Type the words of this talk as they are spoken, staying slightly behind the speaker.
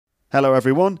Hello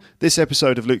everyone, this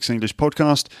episode of Luke's English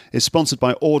Podcast is sponsored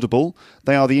by Audible.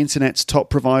 They are the internet's top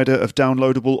provider of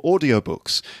downloadable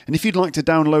audiobooks. And if you'd like to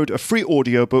download a free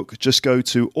audiobook, just go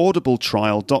to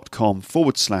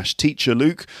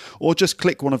audibletrial.com/teacherluke or just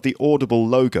click one of the Audible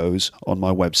logos on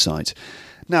my website.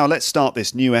 Now let's start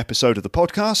this new episode of the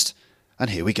podcast, and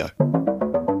here we go.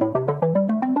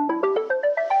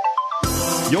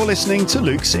 You're listening to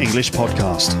Luke's English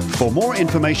Podcast. For more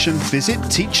information, visit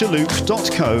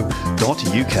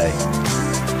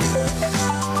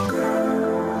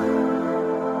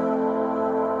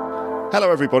teacherluke.co.uk. Hello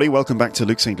everybody, welcome back to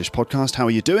Luke's English Podcast. How are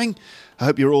you doing? I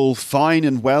hope you're all fine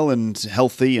and well and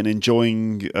healthy and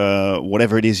enjoying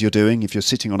whatever it is you're doing. If you're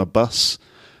sitting on a bus,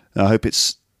 I hope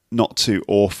it's not too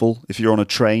awful. If you're on a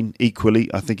train, equally,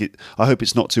 I hope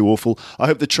it's not too awful. I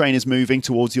hope the train is moving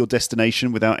towards your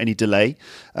destination without any delay.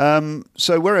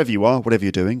 So wherever you are, whatever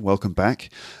you're doing, welcome back.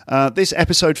 This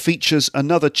episode features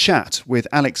another chat with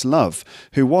Alex Love,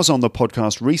 who was on the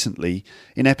podcast recently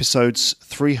in episodes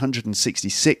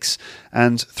 366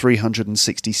 and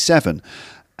 367.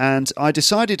 And I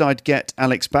decided I'd get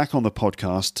Alex back on the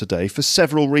podcast today for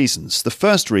several reasons. The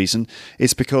first reason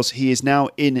is because he is now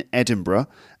in Edinburgh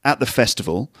at the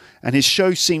festival, and his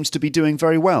show seems to be doing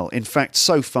very well. In fact,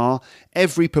 so far,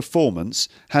 every performance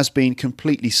has been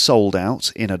completely sold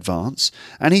out in advance,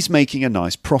 and he's making a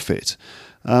nice profit.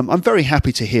 I'm very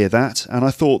happy to hear that, and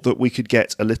I thought that we could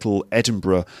get a little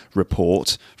Edinburgh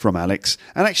report from Alex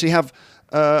and actually have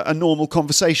a normal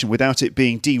conversation without it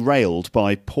being derailed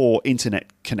by poor internet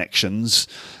connections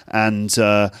and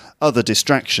other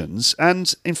distractions.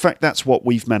 And in fact, that's what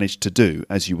we've managed to do,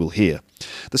 as you will hear.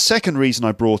 The second reason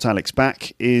I brought Alex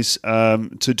back is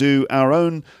to do our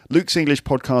own Luke's English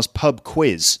Podcast pub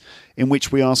quiz, in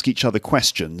which we ask each other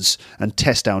questions and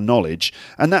test our knowledge,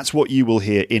 and that's what you will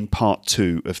hear in part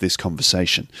 2 of this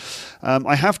conversation.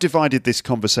 I have divided this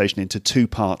conversation into 2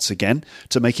 parts again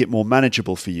to make it more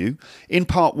manageable for you. In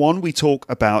part 1, we talk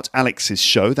about Alex's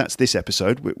show. That's this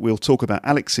episode. We'll talk about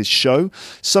Alex's show,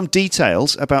 some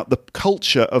details about the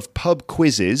culture of pub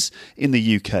quizzes in the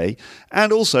UK,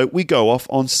 and also we go off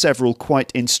on several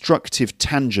quite instructive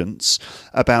tangents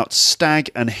about stag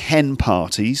and hen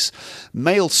parties,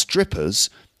 male strippers,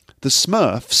 the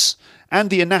Smurfs, and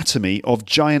the anatomy of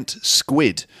giant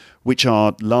squid, which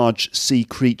are large sea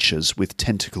creatures with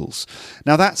tentacles.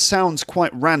 Now that sounds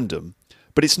quite random,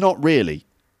 but it's not really.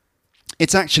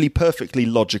 It's actually perfectly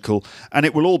logical, and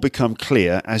it will all become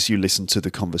clear as you listen to the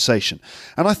conversation.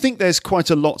 And I think there's quite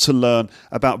a lot to learn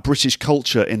about British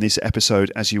culture in this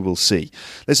episode, as you will see.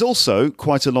 There's also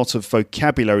quite a lot of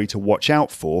vocabulary to watch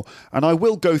out for, and I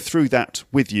will go through that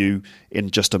with you in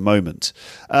just a moment.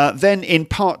 Then in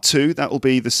part 2, that will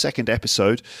be the second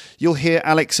episode, you'll hear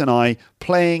Alex and I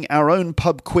playing our own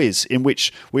pub quiz in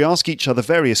which we ask each other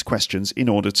various questions in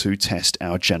order to test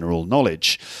our general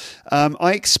knowledge.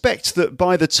 I expect that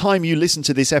by the time you listen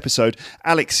to this episode,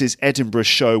 Alex's Edinburgh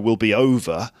show will be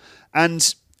over,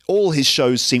 and all his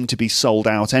shows seem to be sold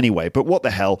out anyway, but what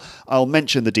the hell, I'll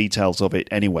mention the details of it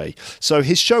anyway. So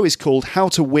his show is called How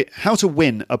to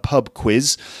Win a Pub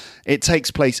Quiz. It takes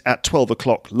place at 12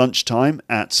 o'clock lunchtime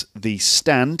at the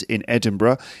Stand in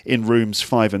Edinburgh in rooms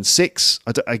 5 and 6.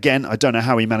 I don't know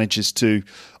how he manages to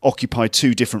occupy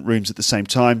 2 different rooms at the same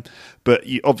time, but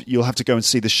you'll have to go and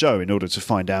see the show in order to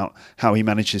find out how he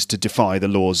manages to defy the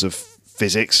laws of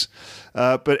physics.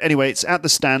 But anyway, it's at the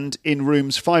Stand in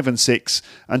rooms 5 and 6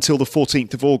 until the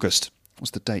 14th of August. What's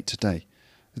the date today?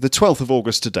 The 12th of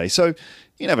August today. So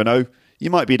you never know. You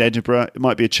might be in Edinburgh. It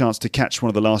might be a chance to catch one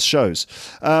of the last shows.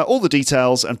 All the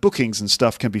details and bookings and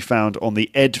stuff can be found on the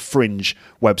Fringe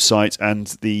website, and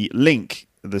the link,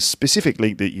 the specific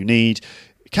link that you need,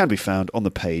 can be found on the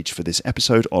page for this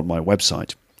episode on my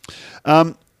website.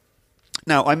 Now,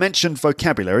 I mentioned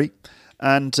vocabulary.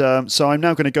 And so I'm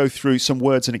now going to go through some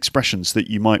words and expressions that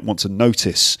you might want to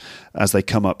notice as they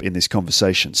come up in this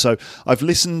conversation. So I've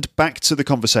listened back to the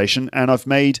conversation and I've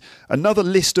made another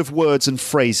list of words and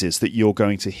phrases that you're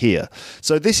going to hear.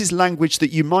 So this is language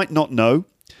that you might not know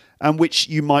and which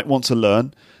you might want to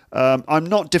learn. I'm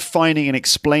not defining and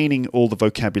explaining all the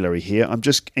vocabulary here. I'm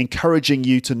just encouraging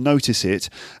you to notice it,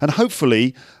 and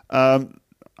hopefully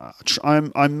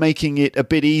I'm making it a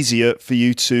bit easier for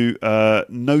you to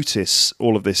notice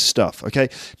all of this stuff. Okay.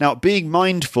 Now, being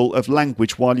mindful of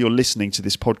language while you're listening to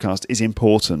this podcast is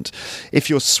important.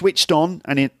 If you're switched on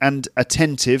and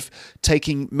attentive,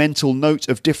 taking mental note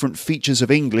of different features of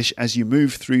English as you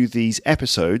move through these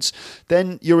episodes,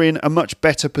 then you're in a much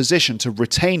better position to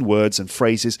retain words and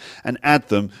phrases and add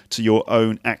them to your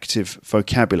own active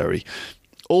vocabulary.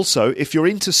 Also, if you're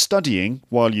into studying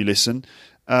while you listen,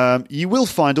 You will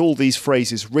find all these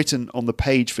phrases written on the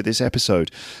page for this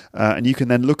episode, and you can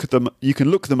then look at them. You can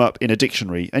look them up in a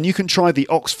dictionary, and you can try the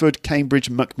Oxford, Cambridge,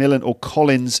 Macmillan, or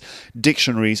Collins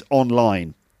dictionaries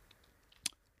online.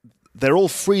 They're all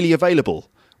freely available,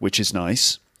 which is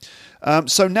nice.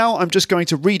 So now I'm just going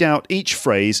to read out each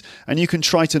phrase, and you can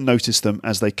try to notice them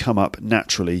as they come up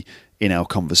naturally in our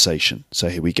conversation. So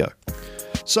here we go.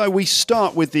 So we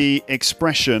start with the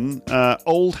expression,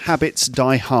 old habits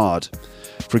die hard.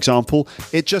 For example,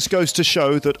 it just goes to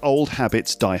show that old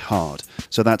habits die hard.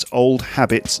 So that's old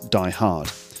habits die hard.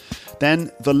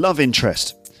 Then the love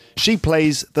interest. She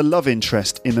plays the love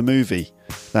interest in the movie.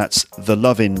 That's the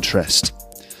love interest.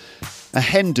 A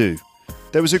hen do.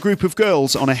 There was a group of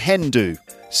girls on a hen do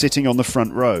sitting on the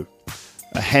front row.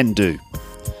 A hen do.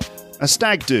 A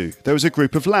stag do. There was a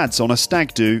group of lads on a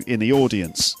stag do in the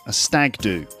audience. A stag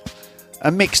do.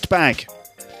 A mixed bag.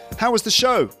 How was the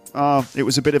show? It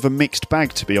was a bit of a mixed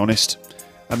bag, to be honest.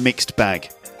 A mixed bag.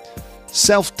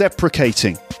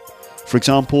 Self-deprecating. For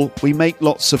example, we make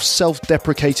lots of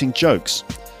self-deprecating jokes.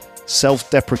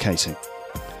 Self-deprecating.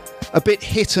 A bit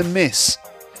hit and miss.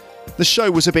 The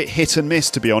show was a bit hit and miss,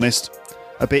 to be honest.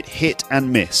 A bit hit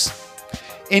and miss.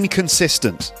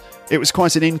 Inconsistent. It was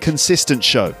quite an inconsistent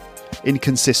show.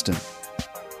 Inconsistent.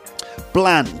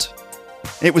 Bland.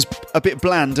 It was a bit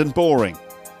bland and boring.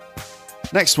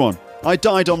 Next one. I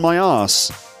died on my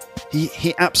arse.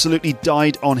 He absolutely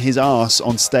died on his arse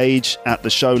on stage at the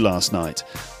show last night.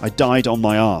 I died on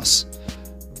my arse.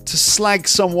 To slag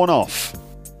someone off.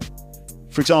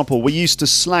 For example, we used to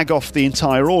slag off the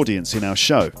entire audience in our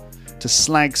show. To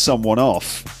slag someone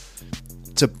off.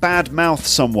 To badmouth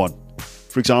someone.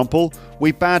 For example,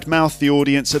 we badmouth the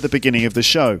audience at the beginning of the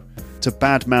show. To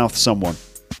badmouth someone.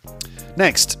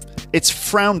 Next, it's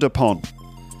frowned upon.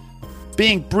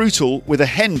 Being brutal with a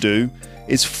hen do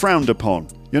is frowned upon.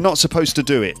 You're not supposed to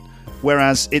do it.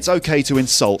 Whereas it's okay to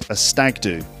insult a stag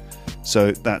do.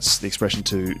 So that's the expression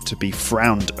to be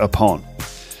frowned upon.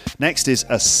 Next is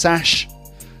a sash.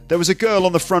 There was a girl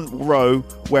on the front row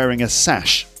wearing a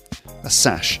sash. A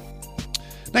sash.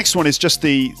 Next one is just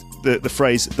the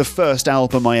phrase, the first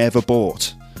album I ever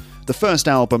bought. The first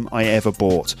album I ever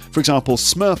bought. For example,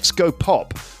 Smurfs Go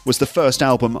Pop was the first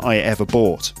album I ever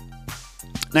bought.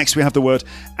 Next we have the word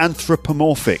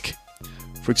anthropomorphic.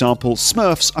 For example,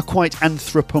 Smurfs are quite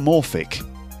anthropomorphic.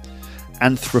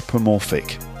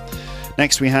 Anthropomorphic.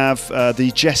 Next we have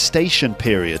the gestation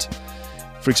period.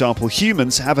 For example,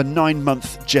 humans have a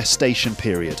 9-month gestation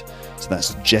period. So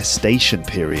that's gestation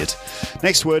period.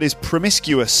 Next word is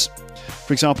promiscuous.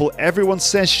 For example, everyone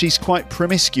says she's quite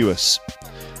promiscuous.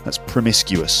 That's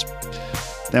promiscuous.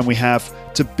 Then we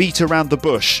have to beat around the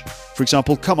bush. For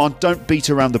example, come on, don't beat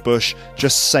around the bush,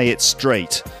 just say it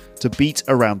straight. To beat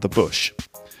around the bush.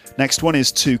 Next one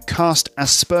is to cast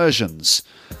aspersions.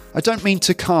 I don't mean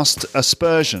to cast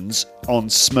aspersions on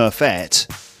Smurfette.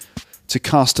 To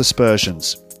cast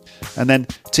aspersions. And then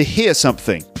to hear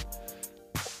something.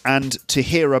 And to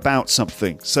hear about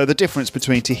something. So the difference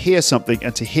between to hear something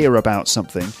and to hear about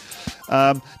something.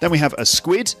 Then we have a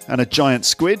squid and a giant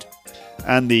squid.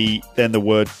 And then the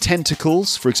word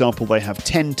tentacles. For example, they have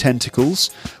 10 tentacles,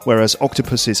 whereas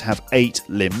octopuses have 8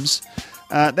 limbs.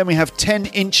 Then we have 10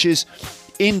 inches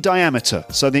in diameter.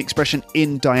 So the expression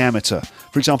in diameter.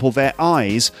 For example, their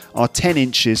eyes are 10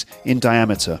 inches in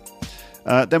diameter.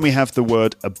 Then we have the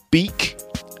word a beak.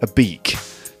 A beak.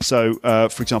 So,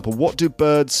 for example, what do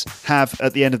birds have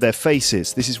at the end of their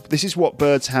faces? This is what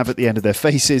birds have at the end of their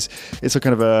faces. It's a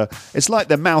kind of it's like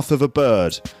the mouth of a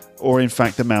bird, or in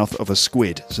fact the mouth of a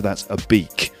squid. So that's a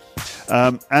beak.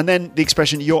 And then the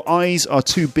expression, your eyes are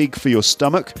too big for your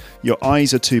stomach. Your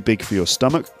eyes are too big for your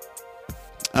stomach.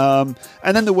 And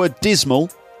then the word dismal,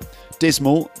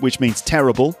 which means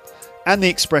terrible. And the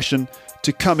expression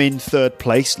to come in third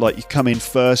place, like you come in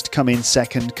first, come in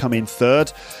second, come in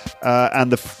third.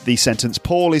 And the sentence,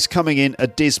 Paul is coming in a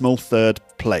dismal third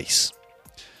place.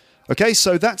 Okay,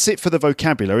 so that's it for the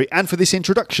vocabulary and for this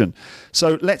introduction.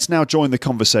 So let's now join the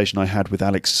conversation I had with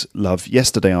Alex Love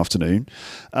yesterday afternoon.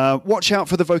 Watch out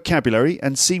for the vocabulary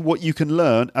and see what you can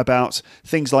learn about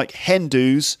things like hen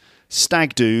do's,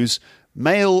 stag do's,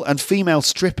 male and female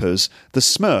strippers, the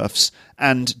Smurfs,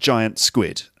 and giant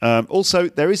squid. Also,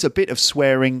 there is a bit of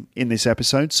swearing in this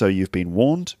episode, so you've been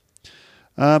warned.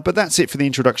 But that's it for the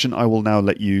introduction. I will now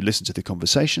let you listen to the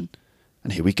conversation,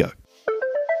 and here we go.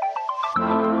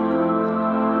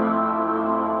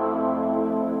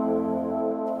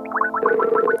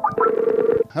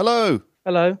 Hello.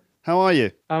 Hello. How are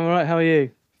you? I'm all right. How are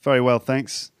you? Very well,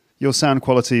 thanks. Your sound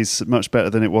quality is much better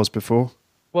than it was before.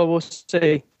 Well, we'll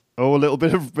see. Oh, a little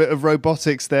bit of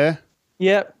robotics there.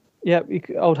 Yep. Yeah,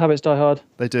 old habits die hard.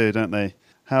 They do, don't they?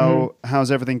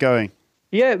 How's everything going?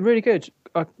 Yeah, really good.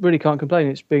 I really can't complain.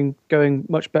 It's been going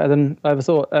much better than I ever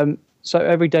thought. So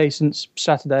every day since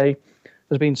Saturday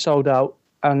has been sold out,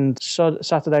 and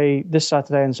this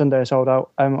Saturday and Sunday are sold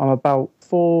out. I'm about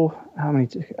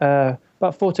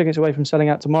about 4 tickets away from selling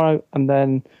out tomorrow, and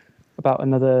then about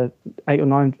another 8 or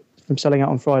 9 from selling out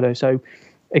on Friday. So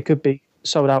it could be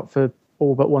sold out for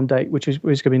all but one date, which is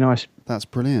going to be nice. That's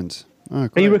brilliant. Oh,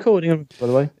 Are you recording, by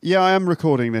the way? Yeah, I am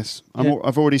recording this.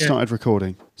 I've already started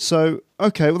recording. So,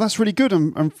 okay, well, that's really good.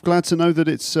 I'm glad to know that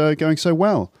it's going so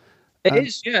well. It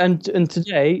is, yeah. And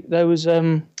today there was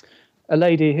a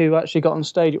lady who actually got on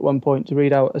stage at one point to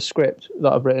read out a script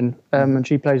that I've written, and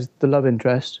she plays the love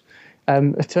interest.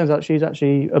 It turns out she's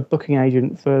actually a booking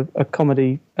agent for a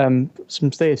comedy,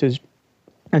 some theatres,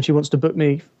 and she wants to book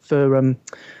me for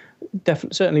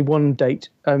certainly one date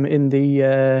in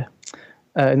the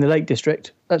Lake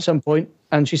District at some point.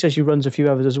 And she says she runs a few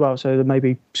others as well, so there may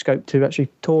be scope to actually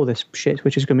tour this shit,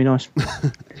 which is going to be nice.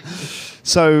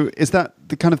 So is that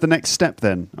the next step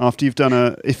then? After you've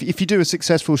done if you do a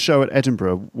successful show at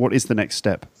Edinburgh, what is the next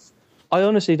step? I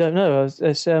honestly don't know.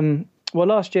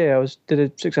 Last year I did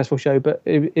a successful show, but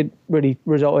it really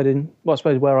resulted in, I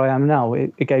suppose, where I am now.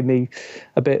 It gave me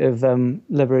a bit of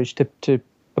leverage to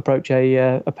approach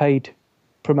a paid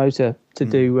promoter to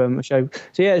do a show.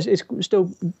 So yeah, it's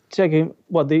still taking.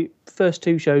 The first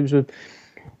 2 shows it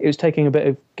was taking a bit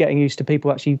of getting used to people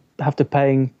actually have to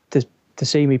paying to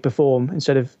see me perform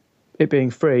instead of it being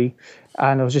free,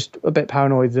 and I was just a bit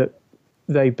paranoid that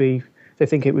they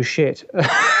think it was shit.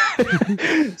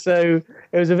 So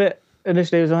it was a bit.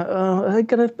 Initially, it was like, oh, are they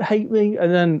going to hate me?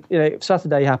 And then,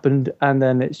 Saturday happened, and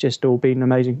then it's just all been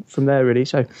amazing from there, really.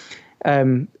 So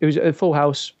it was a full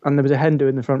house, and there was a hen do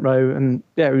in the front row, and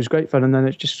yeah, it was great fun. And then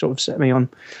it just sort of set me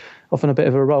off on a bit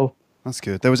of a roll. That's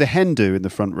good. There was a hen do in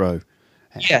the front row.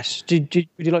 Yes. Would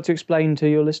you like to explain to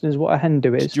your listeners what a hen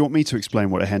do is? Do you want me to explain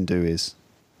what a hen do is?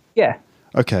 Yeah.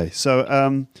 Okay.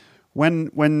 So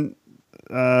when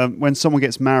someone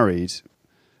gets married,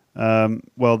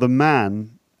 the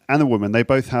man and the woman, they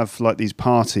both have like these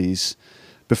parties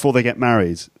before they get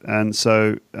married. And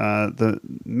so the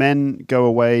men go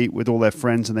away with all their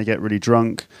friends and they get really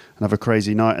drunk and have a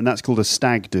crazy night. And that's called a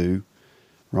stag do,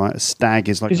 right? A stag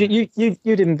is like... You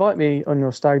didn't invite me on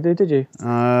your stag do, did you?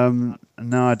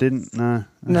 No, I didn't. No.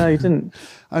 No, you didn't.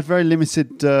 I had very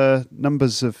limited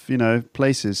numbers of,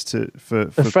 places for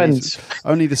friends.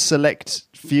 Only the select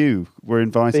few were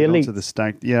invited onto the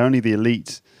stag. Yeah, only the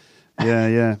elite.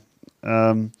 Yeah.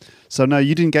 So no,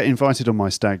 you didn't get invited on my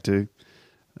stag do.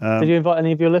 Did you invite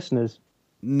any of your listeners?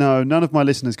 No, none of my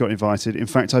listeners got invited. In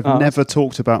fact, I've never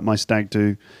talked about my stag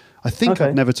do. I think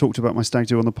I've never talked about my stag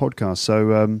do on the podcast.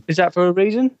 So is that for a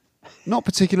reason? Not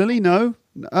particularly. No.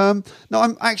 No.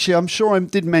 I'm sure I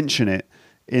did mention it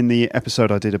in the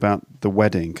episode I did about the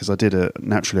wedding, because I did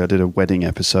a wedding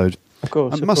episode. Of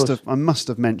course. I must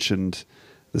have mentioned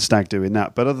the stag do in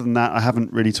that, but other than that, I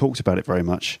haven't really talked about it very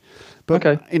much.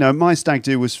 But my stag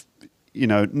do was,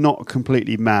 not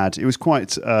completely mad. It was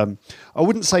quite, I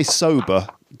wouldn't say sober,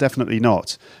 definitely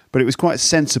not, but it was quite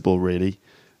sensible, really.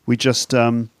 We just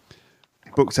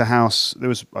booked a house. There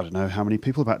was, I don't know how many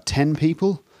people, about 10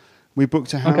 people. We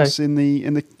booked a house in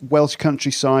the Welsh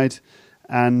countryside,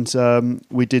 and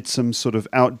we did some sort of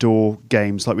outdoor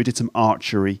games, like we did some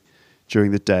archery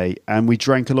during the day, and we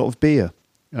drank a lot of beer.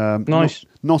 Nice.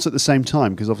 Not at the same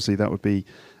time, because obviously that would be...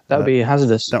 That would be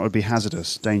hazardous. That would be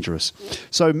hazardous, dangerous.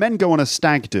 So men go on a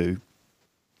stag do.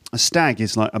 A stag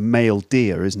is like a male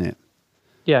deer, isn't it?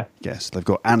 Yeah. Yes, they've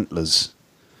got antlers,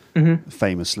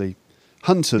 famously.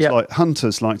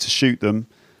 Hunters like to shoot them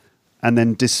and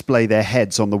then display their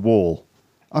heads on the wall.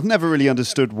 I've never really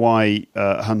understood why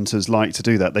hunters like to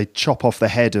do that. They chop off the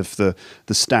head of the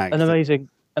stag. An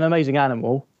amazing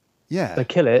animal. Yeah. They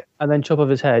kill it and then chop off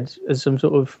his head as some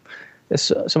sort of...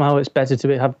 somehow it's better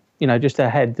to have, just their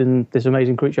head than this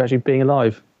amazing creature actually being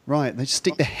alive. Right. They just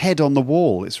stick the head on the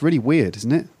wall. It's really weird,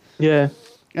 isn't it? Yeah.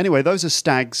 Anyway, those are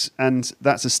stags, and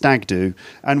that's a stag do.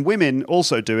 And women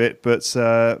also do it, but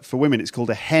for women it's called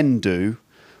a hen do,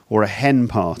 or a hen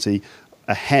party.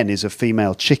 A hen is a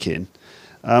female chicken.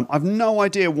 I've no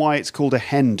idea why it's called a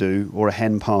hen do or a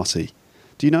hen party.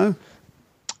 Do you know?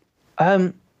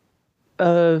 I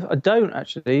don't,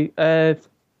 actually. I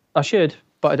should,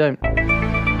 but I don't.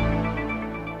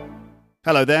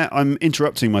 Hello there, I'm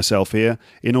interrupting myself here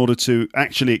in order to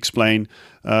actually explain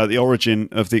the origin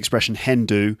of the expression hen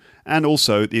do and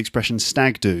also the expression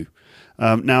stag do.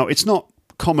 Now, it's not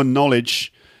common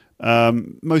knowledge.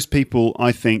 Most people,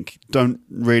 I think, don't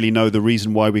really know the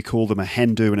reason why we call them a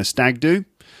hen do and a stag do.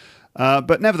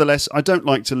 But nevertheless, I don't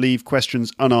like to leave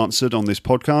questions unanswered on this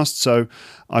podcast, so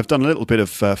I've done a little bit of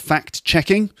fact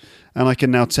checking, and I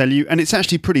can now tell you, and it's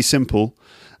actually pretty simple.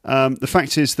 The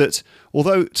fact is that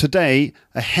although today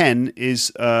a hen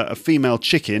is a female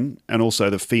chicken, and also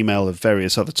the female of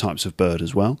various other types of bird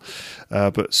as well,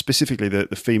 but specifically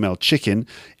the female chicken,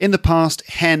 in the past,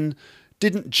 hen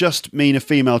didn't just mean a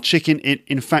female chicken, it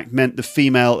in fact meant the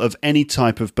female of any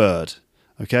type of bird.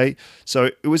 Okay, so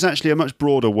it was actually a much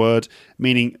broader word,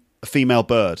 meaning a female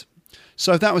bird.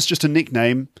 So that was just a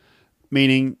nickname,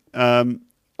 meaning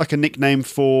like a nickname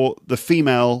for the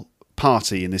female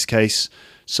party in this case.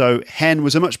 So hen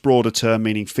was a much broader term,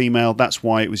 meaning female. That's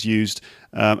why it was used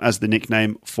as the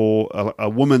nickname for a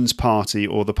woman's party,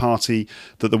 or the party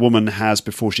that the woman has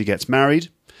before she gets married.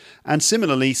 And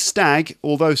similarly, stag,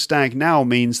 although stag now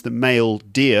means the male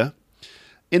deer,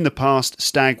 in the past,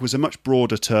 stag was a much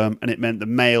broader term, and it meant the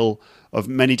male of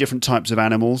many different types of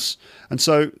animals. And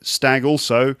so stag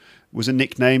also was a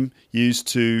nickname used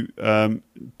to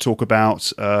talk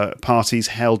about parties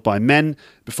held by men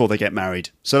before they get married.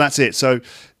 So that's it. So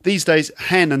these days,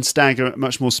 hen and stag are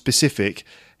much more specific,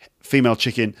 female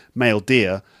chicken, male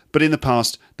deer. But in the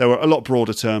past, there were a lot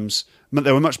broader terms.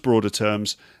 There were much broader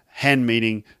terms. Hen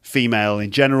meaning female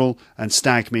in general, and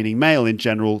stag meaning male in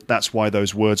general. That's why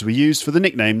those words were used for the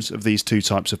nicknames of these two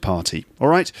types of party. All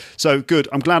right, so good.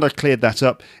 I'm glad I cleared that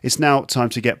up. It's now time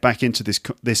to get back into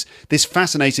this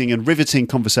fascinating and riveting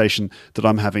conversation that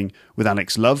I'm having with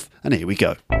Alex Love, and here we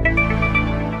go.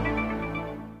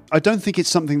 I don't think it's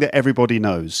something that everybody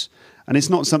knows, and it's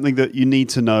not something that you need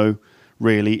to know.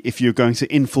 Really, if you're going to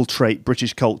infiltrate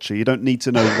British culture, you don't need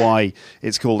to know why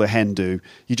it's called a hen do.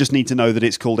 You just need to know that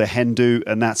it's called a hen do,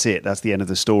 and that's it. That's the end of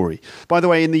the story. By the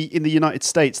way, in the United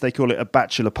States, they call it a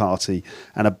bachelor party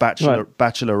and a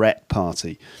bachelorette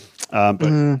party,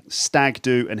 but stag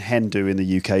do and hen do in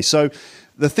the UK. So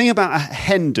the thing about a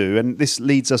hen do, and this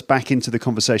leads us back into the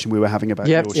conversation we were having about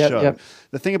your show.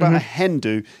 The thing about a hen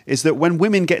do is that when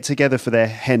women get together for their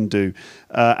hen do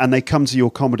and they come to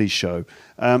your comedy show,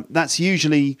 that's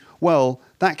usually, well,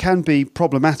 that can be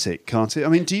problematic, can't it? I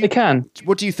mean, it can.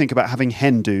 What do you think about having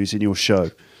hen do's in your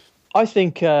show? I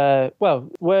think, well,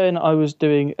 when I was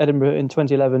doing Edinburgh in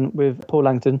 2011 with Paul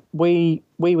Langton, we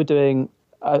were doing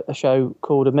a show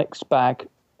called A Mixed Bag,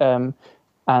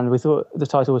 and we thought the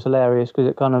title was hilarious because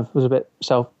it kind of was a bit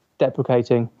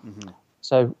self-deprecating. Mm-hmm.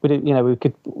 So we did, we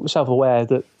could self-aware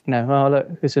that, oh look,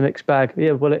 it's a mixed bag.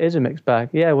 Yeah, well, it is a mixed bag.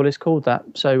 Yeah, well, it's called that.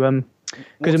 So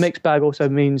because a mixed bag also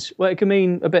means, well, it can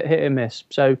mean a bit hit and miss.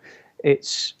 So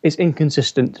it's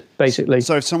inconsistent, basically.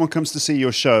 So if someone comes to see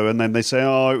your show and then they say,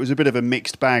 oh, it was a bit of a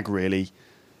mixed bag, really.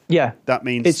 Yeah, that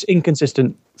means it's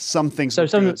inconsistent. Some things. So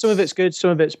some of it's good, some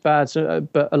of it's bad,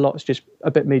 but a lot's just a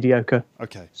bit mediocre.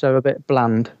 Okay. So a bit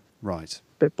bland. Right.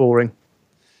 A bit boring.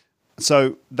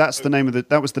 So that was the name of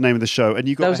the show, and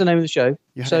you got. That was the name of the show.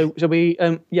 So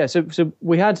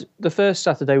we had the first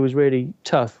Saturday was really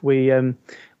tough. We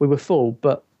were full,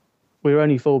 but we were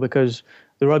only full because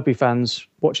the rugby fans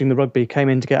watching the rugby came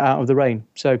in to get out of the rain.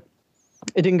 So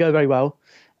it didn't go very well.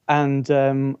 And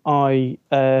I,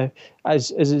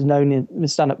 as is known in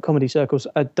stand-up comedy circles,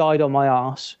 I died on my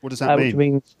arse. What does that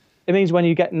mean? It means when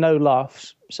you get no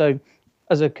laughs. So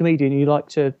as a comedian, you like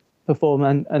to perform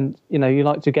and you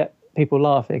like to get people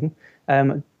laughing.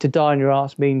 To die on your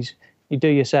arse means you do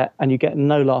your set and you get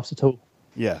no laughs at all.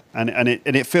 Yeah, and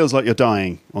it feels like you're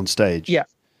dying on stage.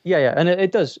 Yeah, and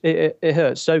it does. It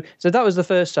hurts. So that was the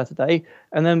first Saturday,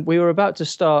 and then we were about to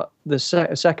start the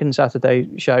second Saturday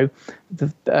show,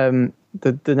 the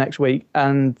next week,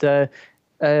 and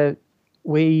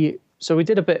we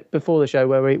did a bit before the show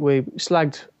where we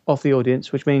slagged off the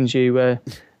audience, which means you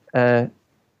badmouth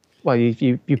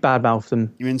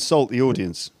them. You insult the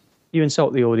audience. You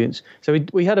insult the audience. So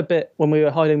we had a bit when we were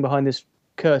hiding behind this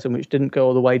curtain, which didn't go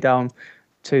all the way down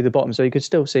to the bottom, so you could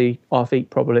still see our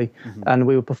feet probably. Mm-hmm. And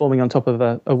we were performing on top of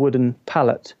a wooden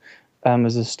pallet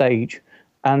as a stage.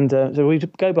 And so we'd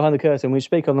go behind the curtain, we'd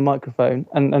speak on the microphone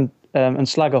and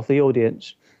slag off the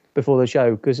audience before the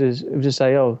show, because it would just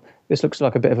say, oh, this looks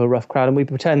like a bit of a rough crowd. And we'd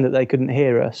pretend that they couldn't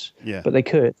hear us, but they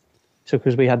could, so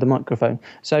because we had the microphone.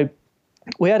 So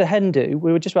we had a hen do.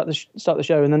 We were just about to start the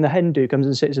show, and then the hen do comes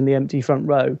and sits in the empty front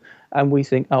row, and we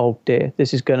think, oh dear,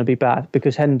 this is going to be bad,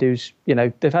 because hen do's,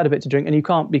 they've had a bit to drink, and you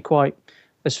can't be quite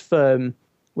as firm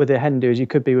with a hen do as you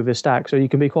could be with a stag. So you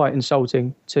can be quite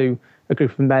insulting to a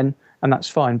group of men, and that's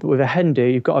fine. But with a hen do,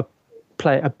 you've got to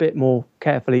play it a bit more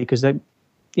carefully, because they,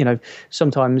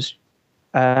 sometimes,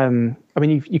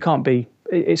 you can't be.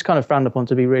 It's kind of frowned upon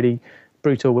to be really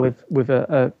brutal with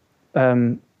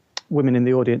women in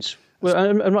the audience. Well,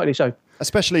 and rightly so.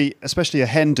 especially a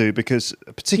hen do, because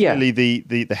particularly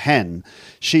the hen,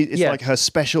 it's like her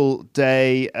special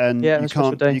day, and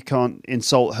you can't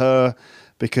insult her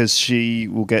because she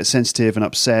will get sensitive and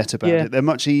upset about it. They're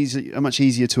much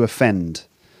easier to offend.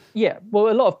 Yeah, well,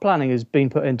 a lot of planning has been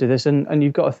put into this, and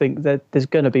you've got to think that there's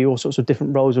going to be all sorts of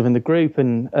different roles within the group,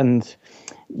 and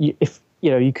if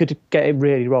you could get it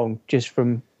really wrong just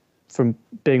from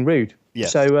being rude.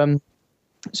 Yes.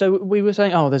 So we were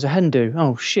saying, oh, there's a hen do.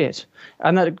 Oh shit,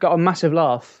 and that got a massive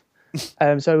laugh.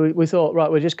 So we thought, right,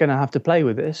 we're just going to have to play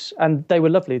with this, and they were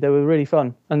lovely. They were really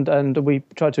fun, and we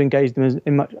tried to engage them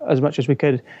as much as we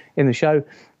could in the show,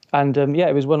 and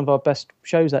it was one of our best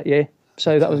shows that year.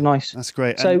 So that was nice. That's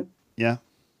great. So yeah.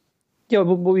 What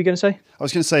were you going to say? I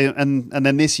was going to say, and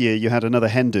then this year you had another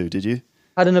hen do, did you?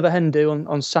 I had another hen do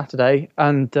on Saturday,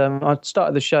 and I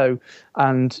started the show,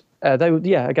 and they were,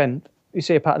 again, you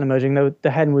see a pattern emerging.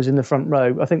 The hen was in the front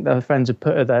row. I think their friends had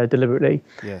put her there deliberately.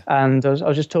 Yeah. And I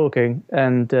was just talking,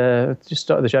 and just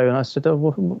started the show, and I said, "Oh,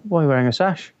 why are you wearing a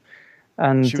sash?"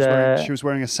 And she was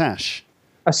wearing a sash.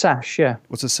 A sash, yeah.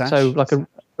 What's a sash? So like a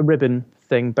ribbon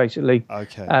thing, basically.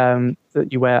 Okay.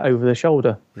 That you wear over the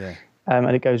shoulder. Yeah.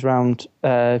 And it goes round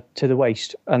to the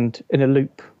waist and in a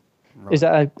loop. Right. Is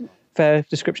that a fair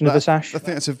description of the sash? I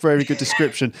think that's a very good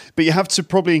description. But you have to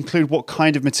probably include what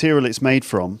kind of material it's made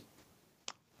from.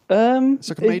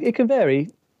 It can vary.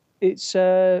 It's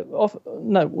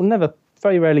never,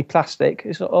 very rarely plastic.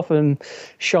 It's often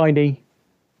shiny,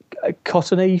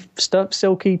 cottony stuff,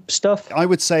 silky stuff. I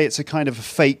would say it's a kind of a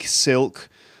fake silk,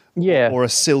 or a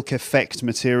silk effect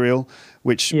material,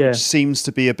 which seems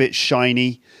to be a bit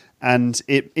shiny, and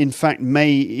it in fact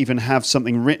may even have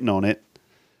something written on it.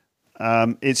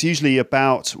 It's usually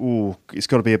it's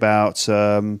got to be about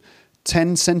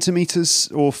 10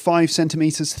 centimeters or 5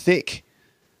 centimeters thick.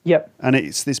 Yep. And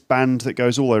it's this band that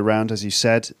goes all around, as you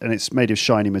said, and it's made of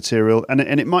shiny material, and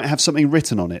it might have something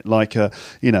written on it, like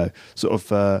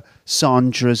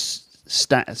Sandra's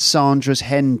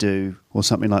hen do or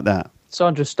something like that.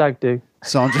 Sandra's stag do.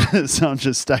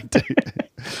 Sandra's stag do.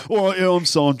 All right, I'm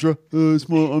Sandra.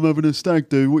 I'm having a stag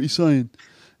do. What are you saying?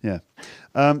 Yeah.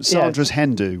 Sandra's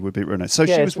hen do would be really nice. So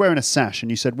she was wearing a sash, and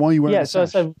you said, "Why are you wearing a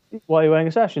sash?" So I said, "Why are you wearing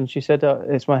a sash?" And she said,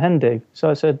 "It's my hen do." So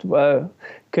I said,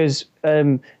 "Because."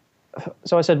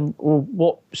 So I said, "Well,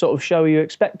 what sort of show are you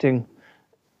expecting?"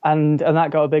 And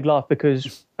that got a big laugh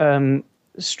because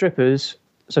strippers.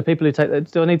 So people who take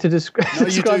that. Do I need to describe? No,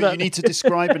 you do. You need to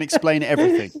describe and explain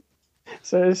everything.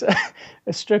 So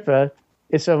a stripper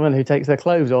is someone who takes their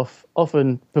clothes off,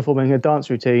 often performing a dance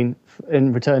routine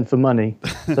in return for money.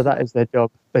 So that is their job.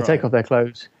 They take off their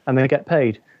clothes and they get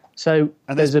paid. So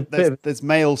there's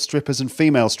male strippers and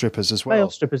female strippers as well. Male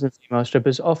strippers and female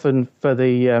strippers, often for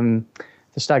the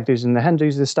stag do's and the hen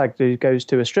do's. The stag do goes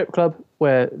to a strip club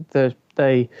where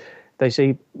they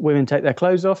see women take their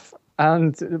clothes off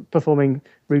and performing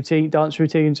dance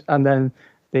routines, and then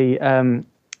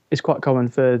it's quite common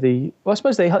for I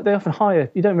suppose they often hire.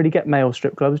 You don't really get male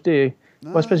strip clubs, do you?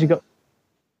 No. Well, I suppose you've got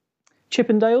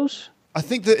Chippendales. I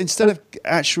think that instead of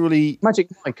actually Magic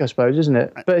Mike, I suppose, isn't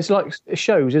it? But it's like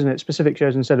shows, isn't it? Specific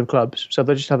shows instead of clubs. So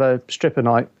they just have a stripper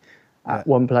night at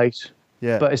one place.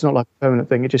 Yeah. But it's not like a permanent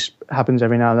thing. It just happens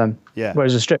every now and then. Yeah.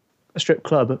 Whereas a strip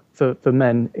club for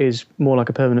men is more like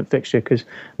a permanent fixture because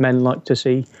men like to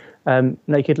see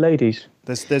naked ladies.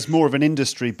 There's more of an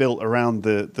industry built around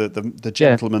the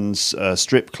gentleman's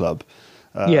strip club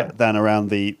than around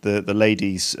the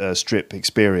ladies' strip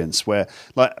experience, where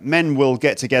like men will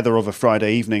get together of a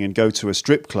Friday evening and go to a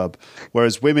strip club,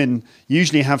 whereas women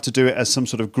usually have to do it as some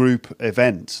sort of group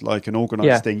event, like an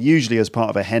organised thing, usually as part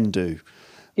of a hen do.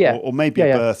 Yeah. Or maybe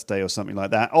a birthday or something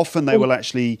like that. Often they will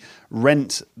actually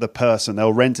rent the person.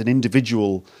 They'll rent an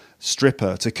individual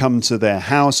stripper to come to their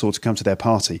house or to come to their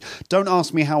party. Don't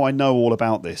ask me how I know all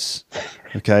about this.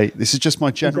 Okay, this is just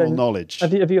my general knowledge.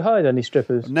 Have you hired any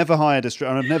strippers? I've never hired a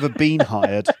stripper, and I've never been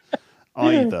hired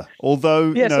either.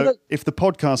 Although, if the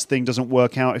podcast thing doesn't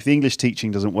work out, if the English teaching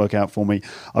doesn't work out for me,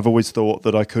 I've always thought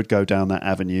that I could go down that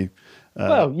avenue.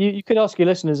 Well, you could ask your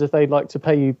listeners if they'd like to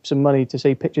pay you some money to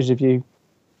see pictures of you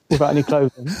without any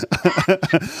clothing.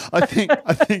 I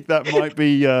think that might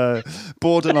be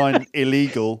borderline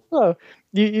illegal. Well,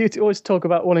 you always talk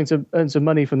about wanting to earn some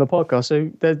money from the podcast,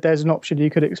 so there's an option you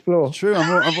could explore. True,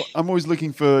 I'm always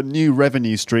looking for new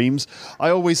revenue streams. I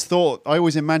always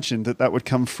imagined that would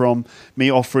come from me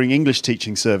offering English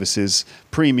teaching services,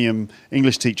 premium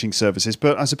English teaching services.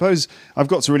 But I suppose I've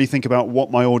got to really think about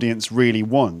what my audience really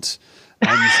want,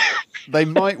 and they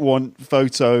might want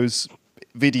photos,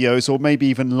 videos, or maybe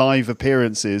even live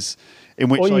appearances in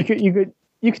which you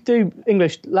could do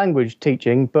English language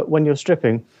teaching, but when you're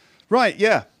stripping. Right,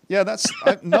 yeah. Yeah,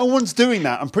 no one's doing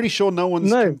that. I'm pretty sure no one's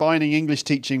No. combining English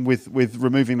teaching with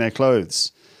removing their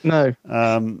clothes. No.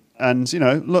 And,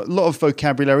 lot of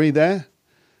vocabulary there.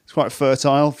 It's quite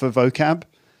fertile for vocab.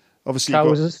 Obviously,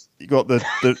 you've got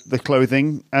the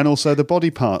clothing and also the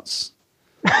body parts.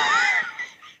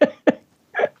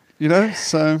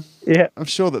 So yeah, I'm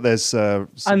sure that there's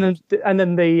and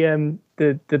then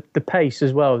the pace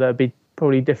as well. There'd be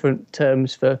probably different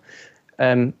terms for.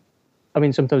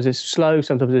 Sometimes it's slow,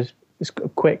 sometimes it's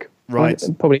quick. Right.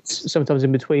 And probably sometimes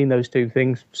in between those two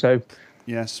things. So.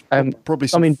 Yes. Probably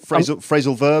some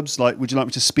phrasal verbs like, would you like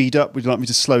me to speed up? Would you like me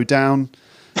to slow down?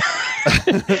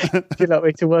 Would you like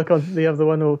me to work on the other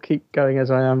one or keep going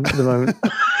as I am at the moment?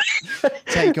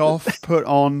 Take off, put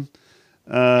on,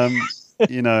 all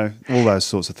those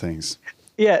sorts of things.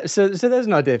 Yeah, so there's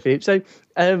an idea for you. So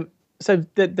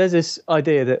there's this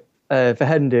idea that for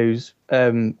hen dos,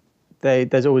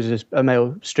 there's always just a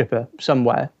male stripper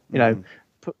somewhere.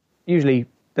 Usually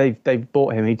they've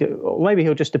bought him. Or maybe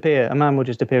he'll just appear. A man will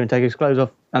just appear and take his clothes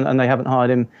off, and they haven't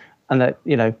hired him. And that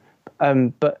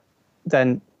but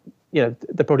then they're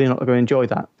probably not going to enjoy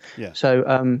that. Yeah. So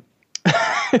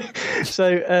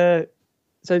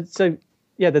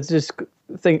there's this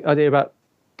idea about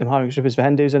them hiring strippers for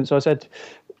hen dos, and so I said,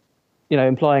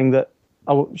 implying that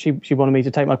she wanted me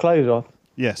to take my clothes off.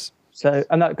 Yes. So,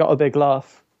 and that got a big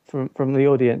laugh from the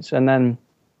audience, and then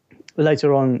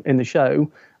later on in the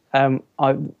show,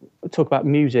 I talk about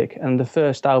music, and the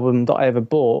first album that I ever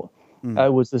bought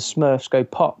was the Smurfs Go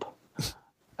Pop.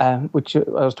 Which I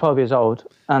was 12 years old,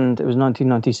 and it was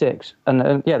 1996. And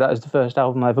that was the first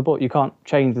album I ever bought. You can't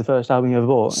change the first album you ever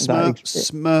bought.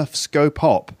 Smurfs Go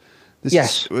Pop.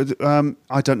 Yes.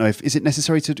 I don't know is it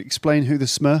necessary to explain who the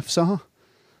Smurfs are?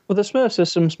 Well, the Smurfs are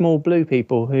some small blue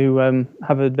people who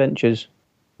have adventures.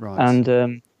 Right.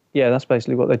 And that's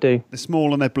basically what they do. They're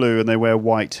small and they're blue and they wear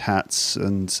white hats.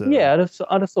 And I'd have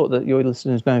thought that your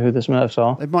listeners know who the Smurfs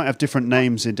are. They might have different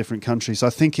names in different countries. I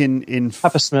think in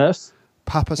Papa Smurf.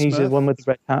 Papa Smurf? He's the one with the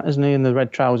red hat, isn't he, and the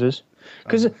red trousers?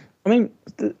 Because, a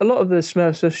lot of the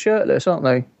Smurfs are shirtless, aren't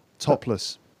they?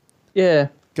 Topless. Yeah.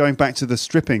 Going back to the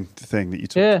stripping thing that you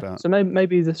talked about. So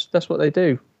maybe that's what they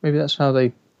do. Maybe that's how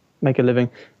they make a living.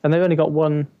 And they've only got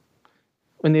one...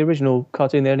 In the original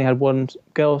cartoon, they only had one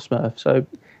girl Smurf, so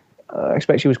I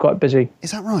expect she was quite busy.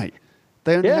 Is that right?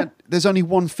 There's only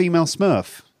one female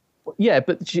Smurf? Yeah,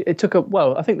 but it took a...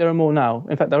 Well, I think there are more now.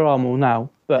 In fact, there are more now.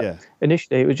 But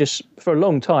initially, it was just... For a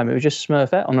long time, it was just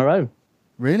Smurfette on her own.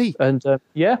 Really? And,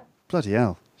 Bloody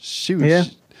hell. She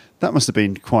was... That must have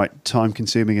been quite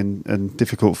time-consuming and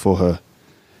difficult for her.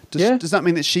 Does that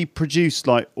mean that she produced,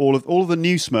 like, all of the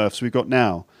new Smurfs we've got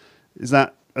now?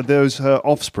 Are those her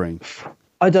offspring?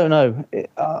 I don't know.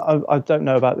 I don't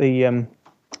know about the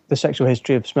sexual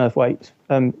history of Smurfette,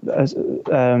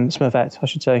 I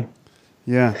should say.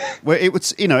 Yeah. Well, it would,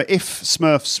 if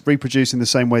Smurfs reproduce in the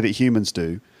same way that humans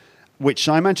do, which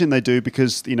I imagine they do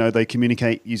because, they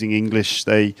communicate using English,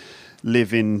 they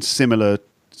live in similar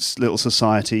little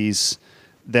societies,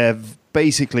 they're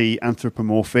basically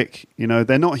anthropomorphic,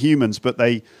 they're not humans, but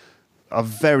they are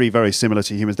very, very similar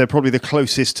to humans. They're probably the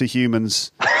closest to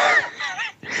humans.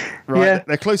 Right? Yeah.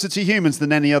 They're closer to humans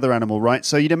than any other animal, right?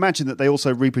 So you'd imagine that they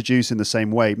also reproduce in the same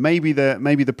way. Maybe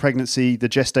the pregnancy, the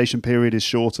gestation period is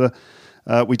shorter.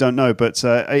 We don't know, but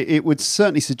it would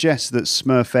certainly suggest that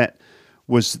Smurfette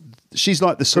she's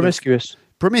like the sort promiscuous.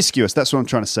 Promiscuous, that's what I'm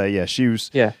trying to say. Yeah, she was.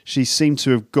 Yeah, she seemed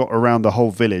to have got around the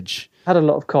whole village. Had a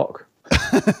lot of cock.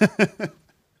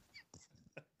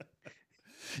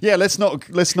 Yeah, let's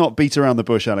not beat around the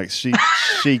bush, Alex.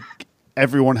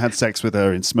 Everyone had sex with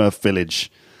her in Smurf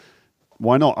Village.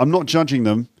 Why not? I'm not judging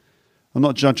them. I'm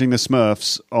not judging the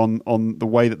Smurfs on the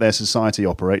way that their society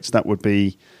operates. That would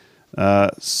be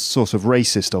sort of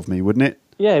racist of me, wouldn't it?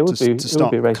 Yeah, it would be. To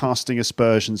start casting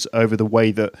aspersions over the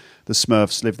way that the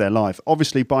Smurfs live their life.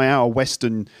 Obviously, by our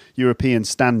Western European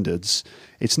standards,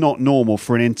 it's not normal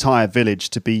for an entire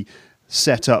village to be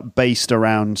set up based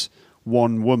around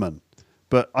one woman.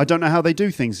 But I don't know how they do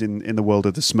things in the world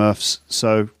of the Smurfs.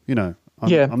 So, I'm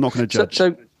not going to judge.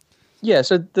 So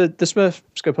the Smurfs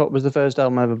Go Pop was the first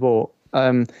album I ever bought.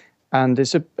 And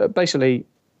it's basically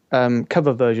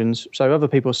cover versions, so other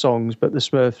people's songs, but the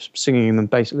Smurfs singing them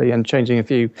basically and changing a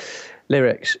few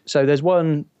lyrics. So there's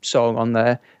one song on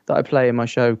there that I play in my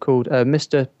show called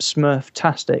Mr.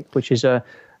 Smurftastic, which is a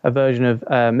version of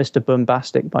Mr.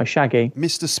 Bombastic by Shaggy.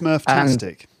 Mr.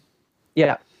 Smurftastic.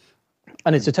 Yeah.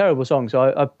 And it's a terrible song,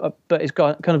 so but it's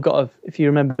kind of got if you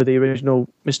remember the original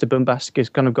Mr. Bombastic, it's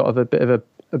kind of got a bit of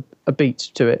a beat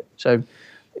to it. So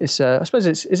it's I suppose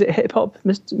is it hip hop,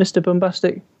 Mr.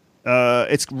 Bombastic?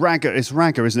 It's Ragga. It's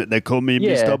Ragga, isn't it? They call me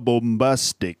Mr.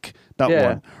 Bombastic. That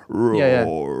one.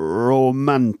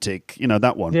 Romantic. You know,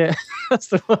 that one. Yeah, that's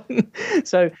the one.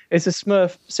 So it's a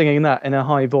Smurf singing that in a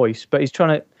high voice, but he's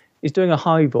doing a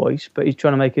high voice, but he's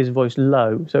trying to make his voice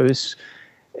low. So it's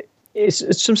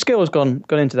some skills gone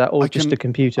into that, or just a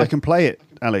computer. I can play it,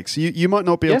 Alex. You might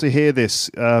not be able to hear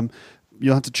this.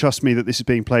 You'll have to trust me that this is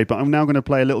being played, but I'm now going to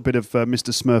play a little bit of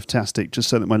Mr. Smurftastic, just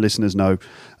so that my listeners know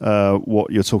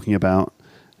what you're talking about.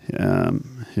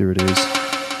 Here it is.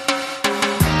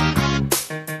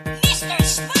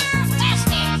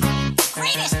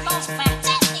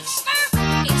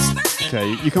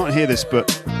 Okay, you can't hear this,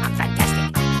 but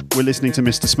we're listening to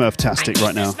Mr. Smurftastic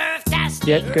right now.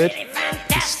 Yeah, good.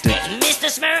 Mr.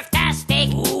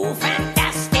 Smurftastic, ooh,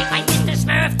 fantastic. My Mr.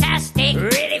 Smurftastic,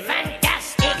 really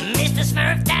fantastic. Mr.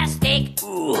 Smurftastic,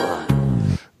 ooh.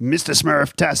 Mr.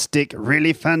 Smurftastic,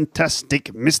 really fantastic.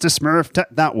 Mr.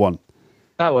 That one.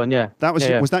 That one, yeah. That was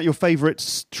was that your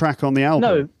favourite track on the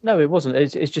album? No, it wasn't.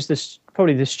 It's just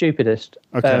probably the stupidest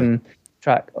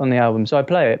track on the album. So I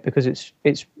play it because it's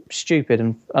stupid,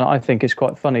 and I think it's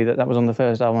quite funny that was on the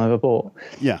first album I ever bought.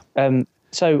 Yeah.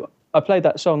 So I played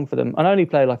that song for them, and I only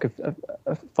play like a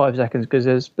 5 seconds because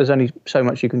there's only so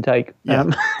much you can take. Yeah,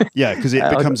 because it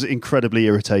becomes incredibly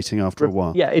irritating after a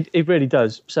while. Yeah, it really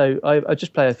does. So I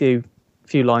just play a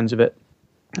few lines of it,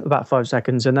 about 5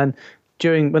 seconds, and then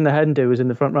when the hen do was in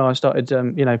the front row, I started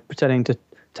pretending to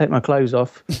take my clothes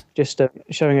off, just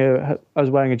showing her I was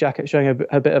wearing a jacket, showing her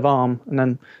a bit of arm, and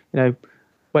then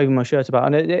waving my shirt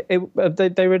about, and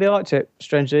they really liked it,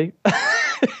 strangely.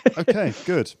 Okay,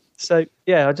 good. So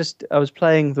yeah, I was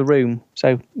playing the room,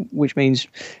 which means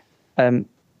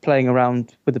playing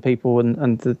around with the people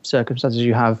and the circumstances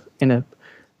you have in a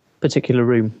particular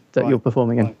room that you're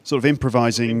performing in. Sort of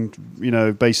improvising,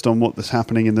 based on what's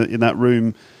happening in that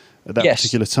room at that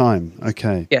particular time.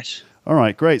 Okay. Yes. All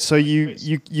right, great. So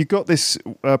you got this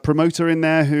promoter in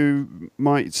there who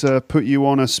might put you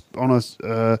on a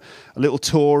little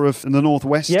tour in the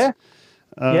Northwest. Yeah.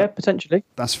 Potentially.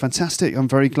 That's fantastic. I'm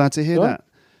very glad to hear that.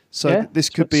 So this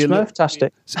could be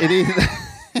Smurftastic. It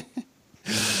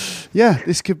is. Yeah,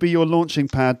 this could be your launching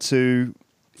pad to,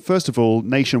 first of all,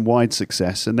 nationwide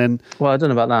success, and then. Well, I don't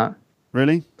know about that.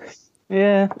 Really?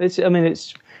 Yeah, it's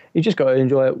you just got to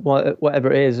enjoy it,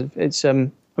 whatever it is. It's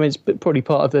it's probably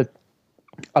part of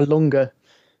a longer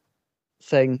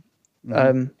thing,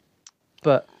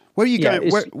 but. Where are you going?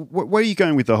 Where are you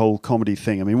going with the whole comedy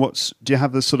thing? I mean, do you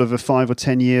have the sort of a 5 or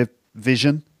 10 year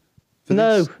vision?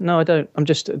 No, I don't. I'm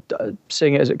just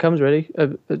seeing it as it comes, really,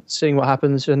 seeing what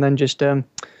happens, and then just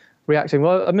reacting.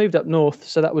 Well, I moved up north,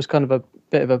 so that was kind of a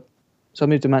bit of a. So I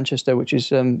moved to Manchester, which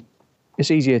is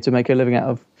it's easier to make a living out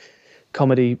of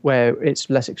comedy, where it's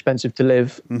less expensive to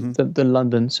live than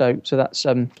London. So that's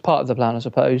part of the plan, I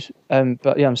suppose.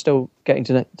 But yeah, I'm still getting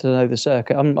to know the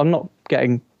circuit. I'm not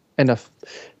getting enough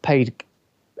paid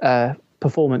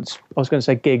performance. I was going to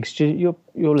say gigs. Your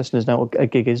listeners know what a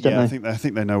gig is, don't they? I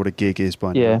think they know what a gig is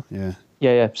by now.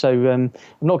 Yeah. So I'm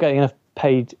not getting enough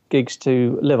paid gigs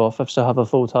to live off. I still have a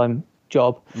full-time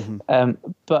job.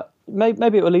 But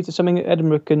maybe it will lead to something at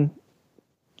Edinburgh.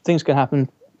 Things can happen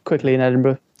quickly in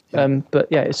Edinburgh. But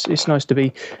yeah, it's nice to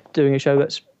be doing a show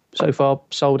that's so far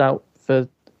sold out for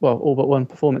all but one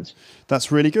performance.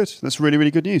 That's really good. That's really,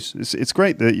 really good news. It's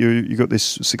great that you got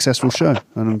this successful show,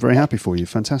 and I'm very happy for you.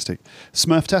 Fantastic.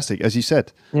 Smurftastic, as you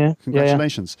said. Yeah.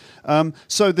 Congratulations. Yeah.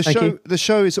 So the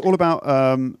show is all about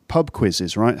pub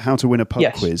quizzes, right? How to win a pub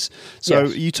quiz. So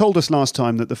you told us last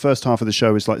time that the first half of the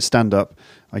show is like stand-up.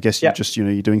 I guess you're just,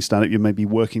 you're doing stand-up, you're maybe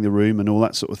working the room and all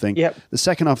that sort of thing. Yep. The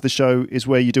second half of the show is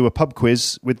where you do a pub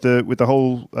quiz with the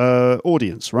whole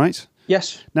audience, right?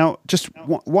 Yes. Now, just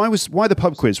why the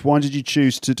pub quiz? Why did you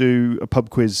choose to do a pub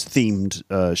quiz themed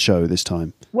show this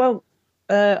time? Well,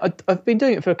 I've been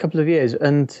doing it for a couple of years,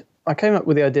 and I came up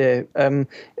with the idea.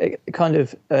 It kind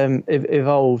of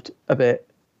evolved a bit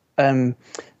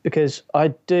because I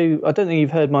don't think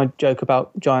you've heard my joke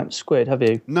about giant squid, have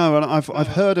you? No, and I've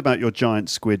heard about your giant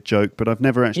squid joke, but I've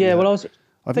never actually. Yeah, well,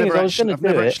 I've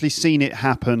never actually seen it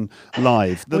happen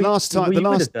live.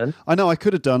 I know I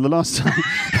could have done the last time.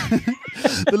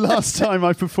 The last time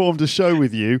I performed a show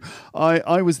with you,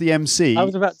 I was the MC. I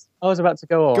was about to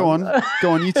go on. Go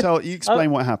on. You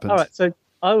explain what happened. All right. So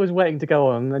I was waiting to go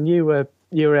on, and you were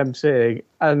emceeing,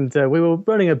 and we were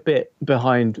running a bit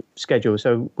behind schedule.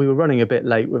 So we were running a bit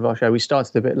late with our show. We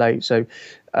started a bit late, so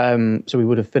we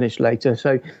would have finished later.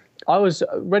 So I was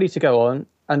ready to go on.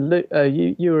 And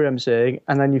you were emceeing,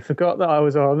 and then you forgot that I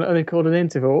was on, and they called an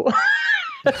interval.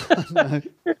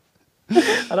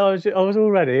 And I was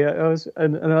all ready. I was I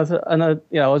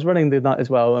was running the night as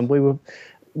well, and we were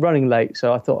running late,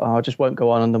 so I thought, oh, I just won't go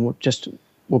on, and then we'll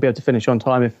be able to finish on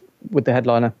time with the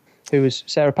headliner, who was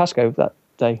Sarah Pascoe that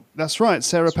day. That's right,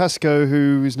 Sarah Pascoe,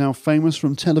 who is now famous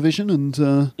from television and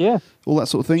all that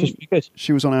sort of thing. She's pretty good.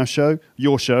 She was on our show,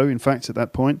 your show, in fact, at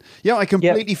that point. Yeah, I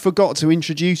completely forgot to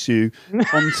introduce you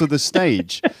onto the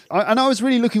stage, and I was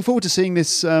really looking forward to seeing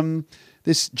this.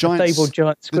 This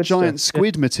giant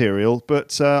squid material,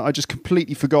 but I just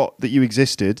completely forgot that you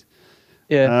existed.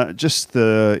 Yeah, just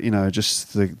the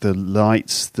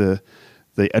lights, the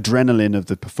adrenaline of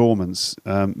the performance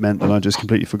meant that I just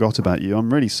completely forgot about you.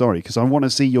 I'm really sorry because I want to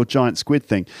see your giant squid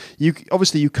thing. You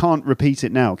can't repeat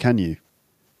it now, can you?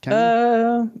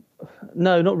 No,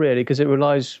 not really, because it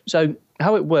relies. So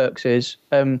how it works is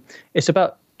it's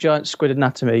about giant squid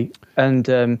anatomy and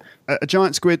a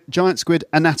giant squid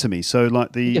anatomy. So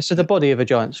like so the body of a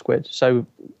giant squid. So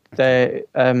their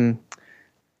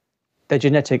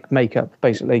genetic makeup,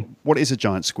 basically. What is a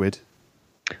giant squid?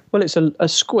 Well, it's a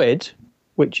squid,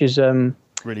 which is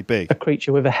really big, a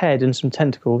creature with a head and some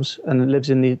tentacles, and it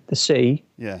lives in the sea.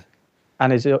 Yeah,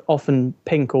 and is often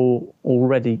pink or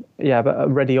reddy, but a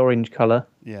reddy orange colour.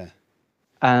 Yeah,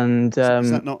 and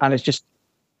is that not... and it's just.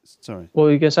 Sorry, what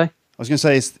were you going to say? I was going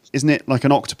to say, isn't it like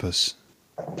an octopus?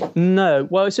 No.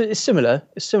 Well, it's similar.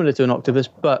 It's similar to an octopus,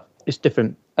 but it's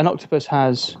different. An octopus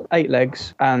has 8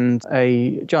 legs and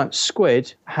a giant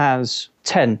squid has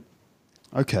 10.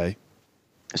 Okay.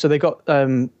 So they got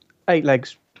 8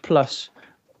 legs plus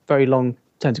very long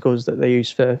tentacles that they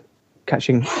use for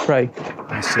catching prey.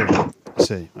 I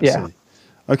see.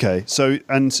 Okay. So,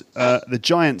 and the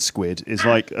giant squid is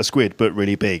like a squid, but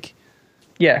really big.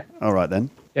 Yeah. All right,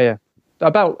 then. Yeah.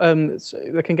 About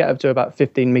they can get up to about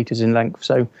 15 meters in length,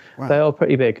 so they are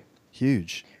pretty big.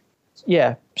 Huge.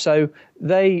 Yeah. So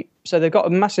they've got a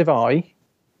massive eye,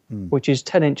 which is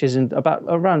 10 inches and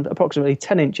around approximately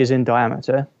 10 inches in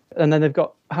diameter, and then they've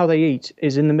got how they eat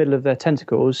is in the middle of their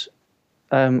tentacles.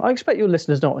 I expect your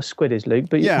listeners know what a squid is, Luke.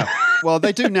 But yeah, well,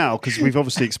 they do now because we've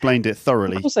obviously explained it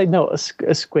thoroughly. Of course, they know what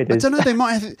a squid is. I don't know. They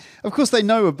might have. Of course, they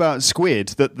know about squid,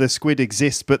 that the squid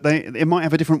exists, but it might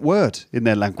have a different word in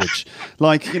their language.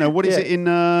 Like, what is it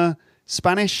in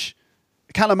Spanish?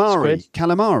 Calamari. Squid.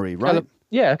 Calamari, right?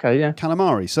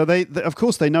 Calamari. So they of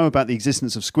course they know about the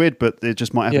existence of squid, but they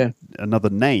just might have another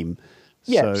name.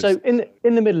 Yeah. So in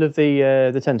the middle of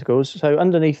the tentacles, so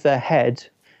underneath their head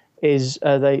is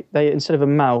they instead of a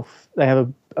mouth they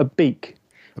have a beak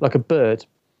like a bird.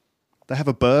 They have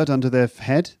a bird under their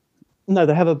head? No,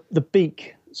 they have the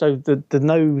beak, so the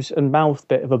nose and mouth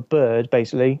bit of a bird,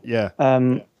 basically. Yeah.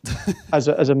 As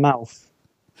a mouth.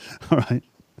 All right.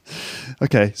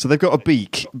 Okay, so they've got a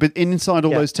beak, but inside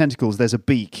all those tentacles, there's a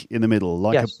beak in the middle,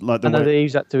 like and then they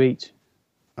use that to eat.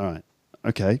 All right.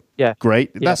 Okay. Yeah.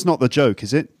 Great. Yeah. That's not the joke,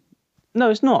 is it? No,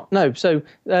 it's not. No. So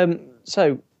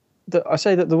I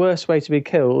say that the worst way to be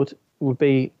killed would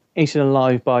be eaten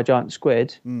alive by a giant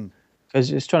squid,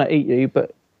 because it's trying to eat you,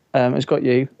 but it's got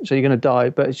you, so you're going to die.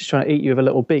 But it's just trying to eat you with a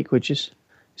little beak, which is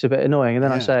it's a bit annoying. And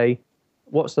then I say,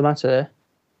 "What's the matter?"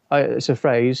 It's a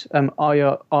phrase. Are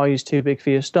your eyes too big for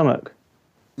your stomach?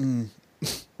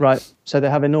 Right. So they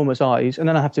have enormous eyes, and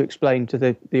then I have to explain to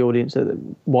the audience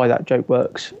why that joke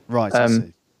works. Right. I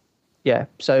see. Yeah,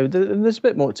 so there's a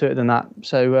bit more to it than that.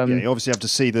 So you obviously have to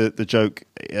see the joke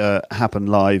happen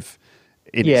live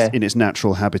in its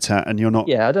natural habitat, and you're not.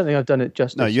 Yeah, I don't think I've done it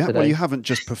justice. No, you today. Well, you haven't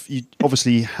just. You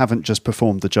obviously haven't just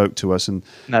performed the joke to us, and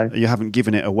you haven't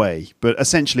given it away. But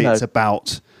essentially, it's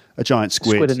about a giant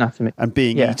squid anatomy and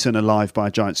being eaten alive by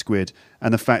a giant squid,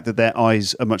 and the fact that their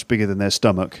eyes are much bigger than their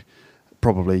stomach.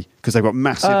 Probably because they've got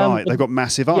massive eyes. They've got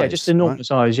massive eyes. Yeah, just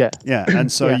enormous eyes. Yeah. Yeah,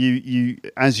 and so you,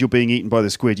 as you're being eaten by the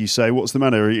squid, you say, "What's the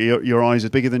matter? Your eyes are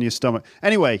bigger than your stomach."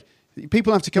 Anyway,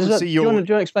 people have to come and see your. Do you want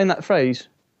to explain that phrase?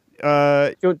 Do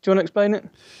you want to explain it?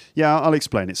 Yeah, I'll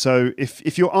explain it. So,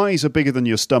 if your eyes are bigger than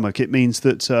your stomach, it means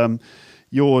that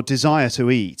your desire to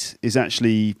eat is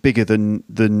actually bigger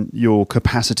than your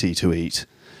capacity to eat.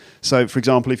 So, for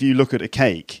example, if you look at a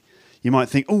cake, you might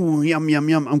think, "Oh, yum, yum,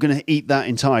 yum! I'm going to eat that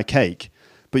entire cake."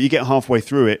 But you get halfway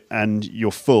through it and you're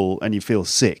full and you feel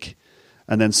sick.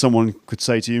 And then someone could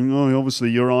say to you, "Oh, obviously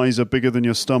your eyes are bigger than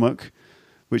your stomach,"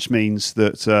 which means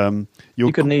that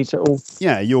you couldn't eat it all.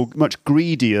 Yeah, you're much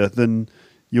greedier than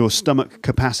your stomach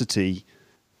capacity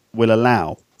will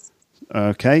allow.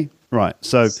 Okay, right.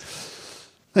 So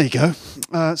there you go.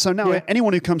 So now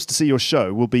anyone who comes to see your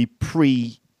show will be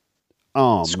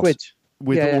pre-armed. Squid.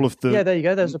 With all of the... Yeah, there you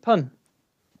go. There's a pun.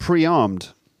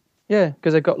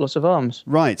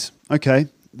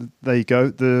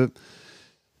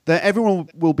 everyone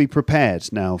will be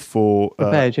prepared now for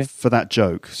that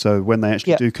joke. So when they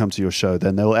actually do come to your show,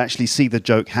 then they'll actually see the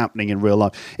joke happening in real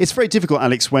life. It's very difficult,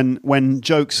 Alex, when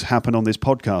jokes happen on this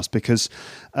podcast because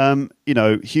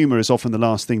humour is often the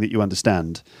last thing that you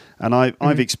understand. And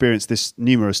I've experienced this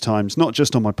numerous times, not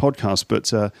just on my podcast,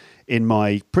 but in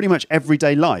my pretty much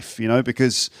everyday life.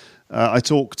 Because I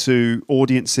talk to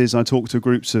audiences, I talk to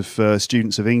groups of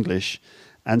students of English,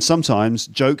 and sometimes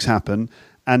jokes happen.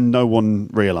 And no one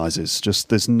realises. Just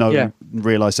there's no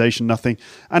realisation, nothing.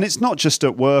 And it's not just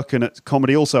at work and at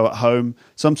comedy, also at home.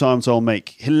 Sometimes I'll make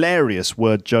hilarious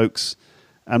word jokes,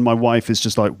 and my wife is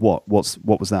just like, "What?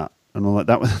 What was that?" And I'm like,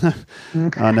 "That was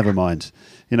never mind."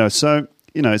 So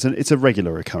it's a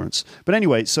regular occurrence. But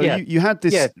anyway, so you had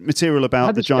this material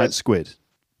about the giant squid.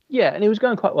 Yeah, and it was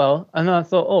going quite well. And I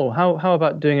thought, how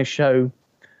about doing a show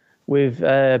with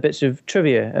bits of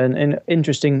trivia and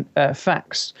interesting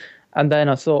facts. And then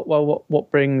I thought, well, what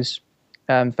brings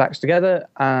facts together?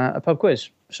 A pub quiz.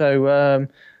 So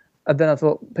and then I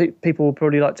thought people would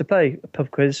probably like to play a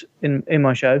pub quiz in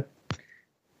my show.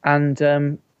 And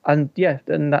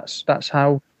that's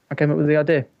how I came up with the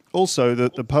idea. Also,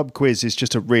 the pub quiz is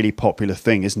just a really popular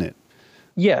thing, isn't it?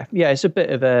 Yeah, it's a bit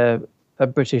of a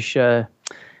British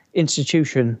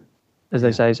institution, as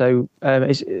they say. So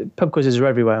pub quizzes are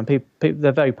everywhere, and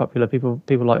they're very popular. People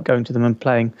like going to them and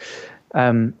playing.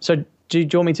 So do you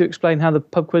want me to explain how the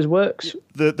pub quiz works?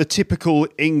 The typical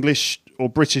English or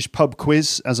British pub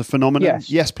quiz as a phenomenon?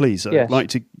 Yes, please. I'd like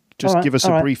to just give us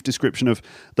a brief description of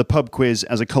the pub quiz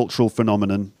as a cultural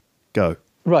phenomenon. Go.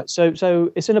 Right,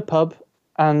 so it's in a pub,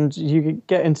 and you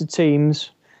get into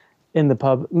teams in the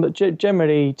pub,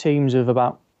 generally teams of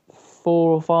about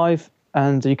 4 or 5,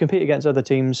 and you compete against other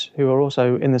teams who are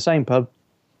also in the same pub.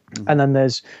 And then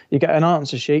you get an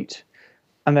answer sheet.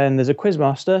 And then there's a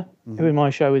quizmaster, who in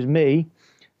my show is me,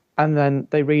 and then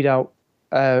they read out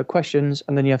questions,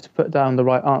 and then you have to put down the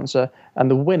right answer. And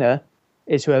the winner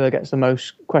is whoever gets the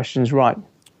most questions right.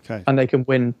 Okay. And they can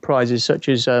win prizes such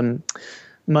as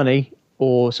money,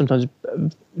 or sometimes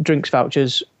drinks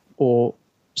vouchers, or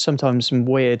sometimes some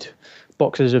weird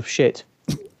boxes of shit.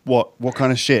 What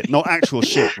kind of shit? Not actual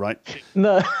shit, right?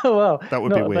 No, well, that would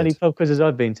be weird. Not many pub quizzes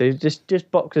I've been to. Just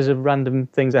boxes of random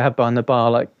things they have behind the bar,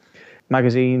 like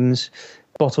magazines,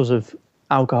 bottles of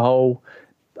alcohol,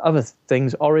 other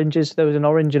things, oranges. There was an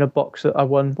orange in a box that I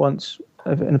won once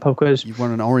in a pub quiz. You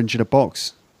won an orange in a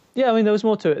box? Yeah, I mean, there was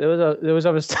more to it. There was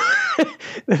other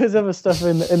there was other stuff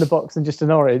in the box than just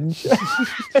an orange. I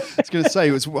was going to say,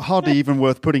 it was hardly even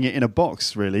worth putting it in a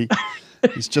box, really.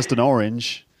 It's just an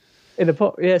orange. In a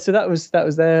pot, yeah. So that was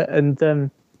there,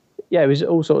 and it was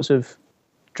all sorts of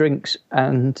drinks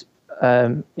and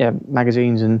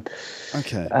magazines and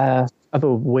other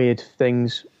weird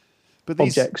things. But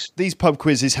objects. These pub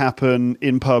quizzes happen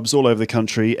in pubs all over the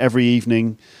country every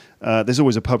evening. There's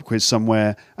always a pub quiz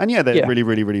somewhere, and they're really,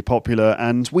 really, really popular.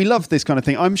 And we love this kind of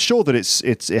thing. I'm sure that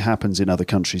it happens in other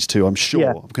countries too. I'm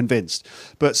sure, I'm convinced.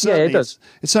 But certainly,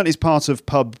 it certainly is part of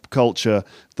pub culture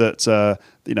that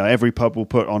every pub will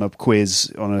put on a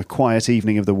quiz on a quiet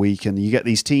evening of the week, and you get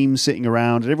these teams sitting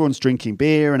around, and everyone's drinking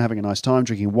beer and having a nice time,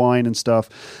 drinking wine and stuff.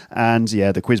 And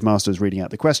the quizmaster's reading out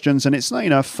the questions, and it's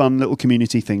a fun little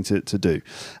community thing to do.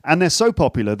 And they're so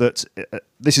popular that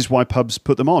this is why pubs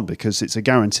put them on, because it's a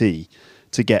guarantee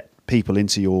to get people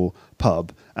into your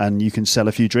pub, and you can sell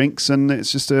a few drinks, and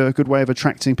it's just a good way of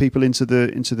attracting people into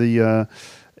the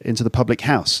public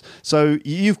house. So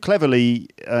you've cleverly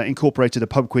incorporated a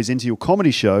pub quiz into your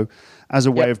comedy show as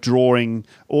a way of drawing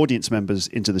audience members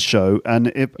into the show, and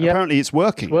apparently it's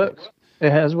working. It's worked.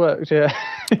 It has worked, yeah.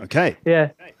 Okay. Yeah.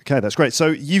 Okay, that's great. So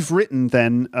you've written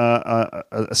then a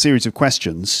series of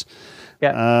questions.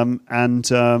 Yeah.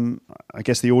 And I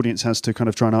guess the audience has to kind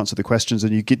of try and answer the questions,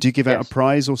 and do you give out a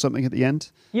prize or something at the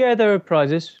end? Yeah, there are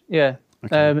prizes, yeah.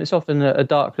 Okay. It's often a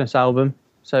Darkness album.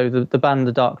 So the band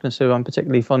The Darkness, who I'm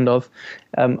particularly fond of,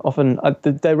 often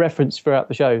they're referenced throughout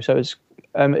the show. So it's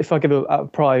if I give a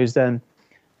prize, then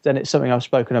it's something I've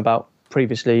spoken about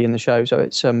previously in the show. So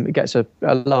it gets a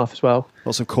laugh as well.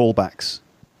 Lots of callbacks.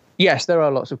 Yes, there are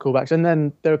lots of callbacks, and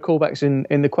then there are callbacks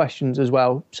in the questions as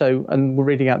well. So, and we're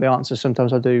reading out the answers.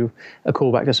 Sometimes I do a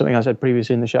callback to something I said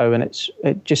previously in the show, and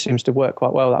it just seems to work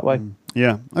quite well that way.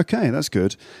 Yeah. Okay, that's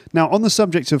good. Now, on the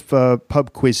subject of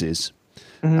pub quizzes.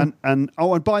 Mm-hmm.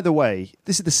 And by the way,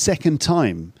 this is the second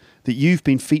time that you've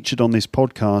been featured on this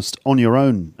podcast on your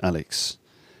own, Alex.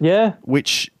 Yeah.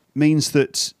 Which means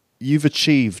that you've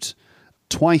achieved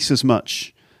twice as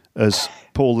much as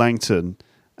Paul Langton.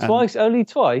 Twice? Only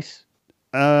twice?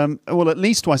 Well, at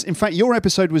least twice. In fact, your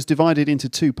episode was divided into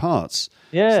 2 parts.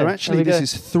 Yeah. So actually, this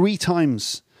is 3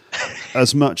 times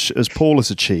as much as Paul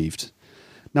has achieved.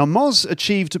 Now, Moz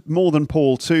achieved more than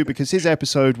Paul too, because his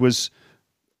episode was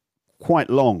quite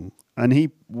long,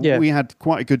 and we had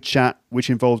quite a good chat, which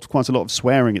involved quite a lot of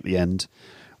swearing at the end,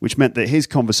 which meant that his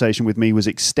conversation with me was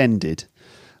extended.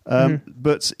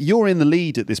 But you're in the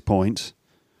lead at this point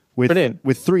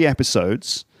with 3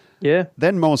 episodes. Yeah.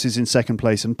 Then Moz is in second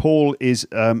place, and Paul is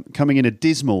coming in a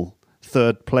dismal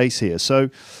third place here. So,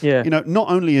 not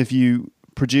only have you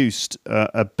produced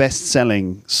a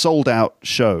best-selling, sold-out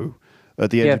show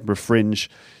at the Edinburgh Fringe,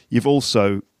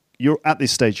 you're at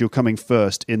this stage, you're coming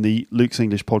first in the Luke's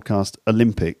English Podcast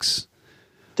Olympics.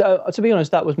 To be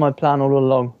honest, that was my plan all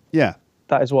along. Yeah.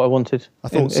 That is what I wanted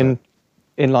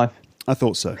in life. I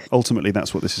thought so. Ultimately,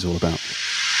 that's what this is all about.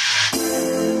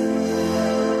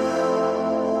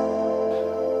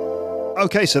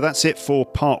 Okay, so that's it for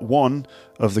part 1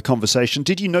 of the conversation.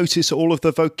 Did you notice all of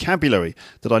the vocabulary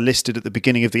that I listed at the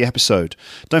beginning of the episode?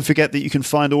 Don't forget that you can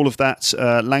find all of that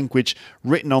language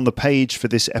written on the page for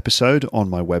this episode on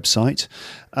my website.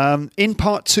 In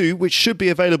part 2, which should be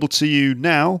available to you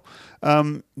now,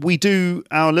 we do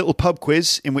our little pub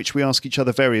quiz in which we ask each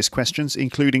other various questions,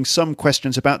 including some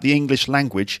questions about the English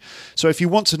language. So if you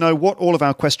want to know what all of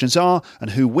our questions are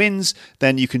and who wins,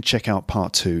 then you can check out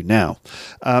part 2 now.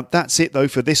 That's it, though,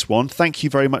 for this one. Thank you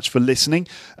very much for listening.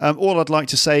 All I'd like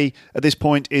to say at this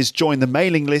point is join the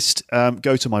mailing list.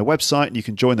 Go to my website and you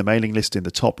can join the mailing list in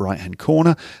the top right-hand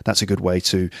corner. That's a good way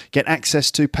to get access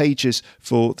to pages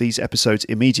for these episodes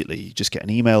immediately. You just get an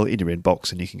email in your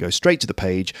inbox and you can go straight to the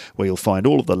page where you'll find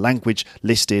all of the language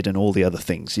listed and all the other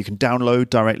things. You can download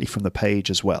directly from the page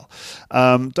as well.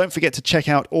 Don't forget to check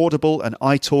out Audible and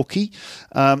italki.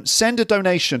 Send a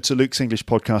donation to Luke's English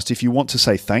Podcast if you want to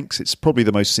say thanks. It's probably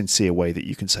the most sincere way that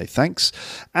you can say thanks.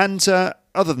 And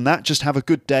other than that, just have a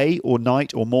good day or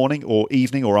night or morning or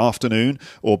evening or afternoon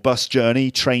or bus journey,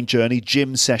 train journey,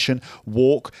 gym session,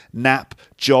 walk, nap,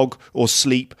 jog or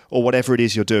sleep or whatever it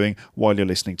is you're doing while you're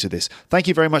listening to this. Thank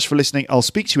you very much for listening. I'll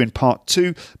speak to you in part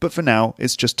 2, but for now,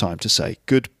 it's just time to say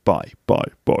goodbye. Bye.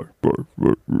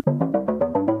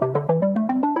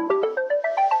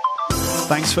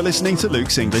 Thanks for listening to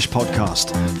Luke's English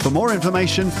Podcast. For more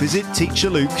information, visit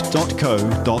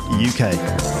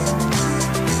teacherluke.co.uk.